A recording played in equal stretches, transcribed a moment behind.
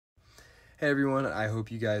Hey everyone, I hope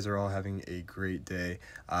you guys are all having a great day.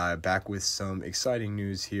 Back with some exciting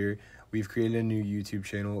news here. We've created a new YouTube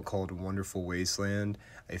channel called Wonderful Wasteland.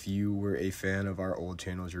 If you were a fan of our old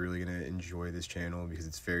channels, you're really going to enjoy this channel because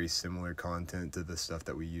it's very similar content to the stuff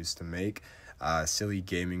that we used to make. Silly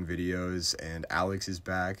gaming videos, and Alex is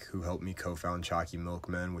back, who helped me co-found Chalky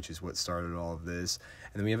Milkmen, which is what started all of this.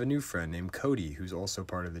 And then we have a new friend named Cody, who's also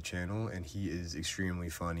part of the channel, and he is extremely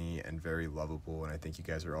funny and very lovable, and I think you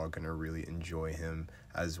guys are all going to really enjoy him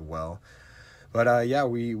as well. But yeah,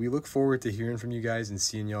 we look forward to hearing from you guys and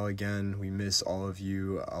seeing y'all again. We miss all of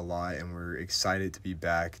you a lot, and we're excited to be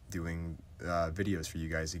back doing videos for you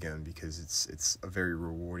guys again, because it's a very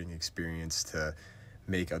rewarding experience to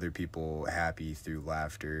make other people happy through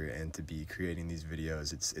laughter, and to be creating these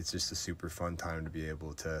videos. It's just a super fun time to be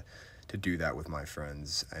able to do that with my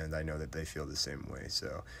friends, and I know that they feel the same way.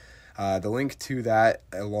 So the link to that,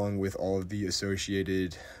 along with all of the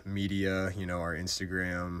associated media, our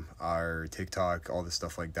Instagram, our TikTok, all the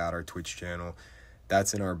stuff like that, our Twitch channel,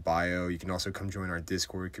 that's in our bio. You can also come join our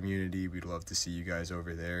Discord community. We'd love to see you guys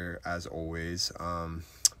over there, as always.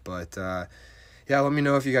 Yeah, let me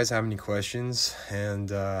know if you guys have any questions, and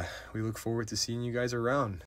we look forward to seeing you guys around.